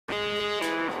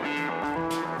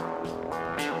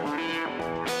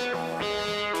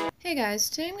Hey guys,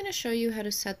 today I'm going to show you how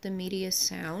to set the media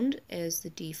sound as the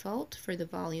default for the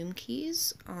volume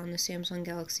keys on the Samsung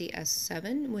Galaxy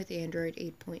S7 with Android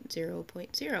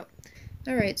 8.0.0.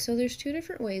 Alright, so there's two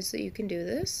different ways that you can do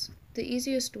this. The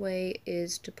easiest way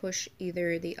is to push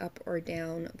either the up or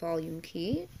down volume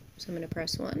key. So I'm going to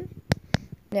press 1.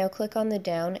 Now click on the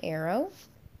down arrow.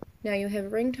 Now you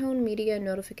have ringtone, media,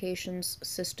 notifications,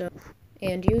 system,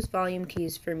 and use volume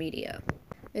keys for media.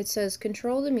 It says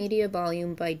control the media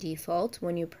volume by default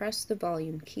when you press the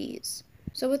volume keys.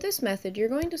 So with this method, you're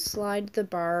going to slide the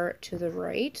bar to the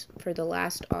right for the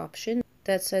last option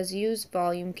that says use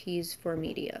volume keys for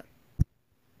media.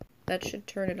 That should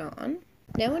turn it on.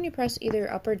 Now when you press either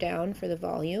up or down for the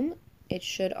volume, it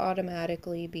should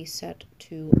automatically be set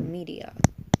to media.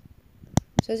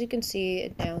 So as you can see,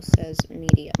 it now says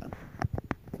media.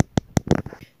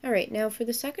 Alright, now for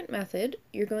the second method,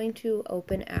 you're going to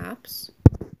open apps.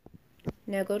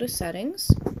 Now go to Settings,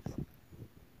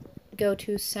 go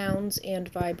to Sounds and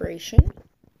Vibration,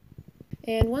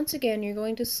 and once again you're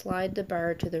going to slide the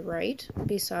bar to the right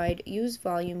beside Use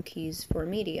Volume Keys for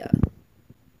Media.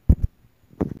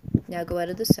 Now go out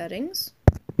of the settings.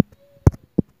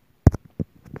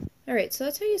 Alright, so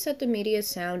that's how you set the media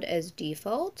sound as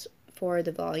default for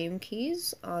the volume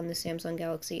keys on the Samsung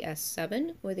Galaxy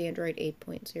S7 with Android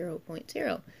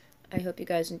 8.0.0. I hope you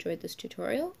guys enjoyed this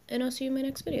tutorial, and I'll see you in my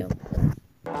next video.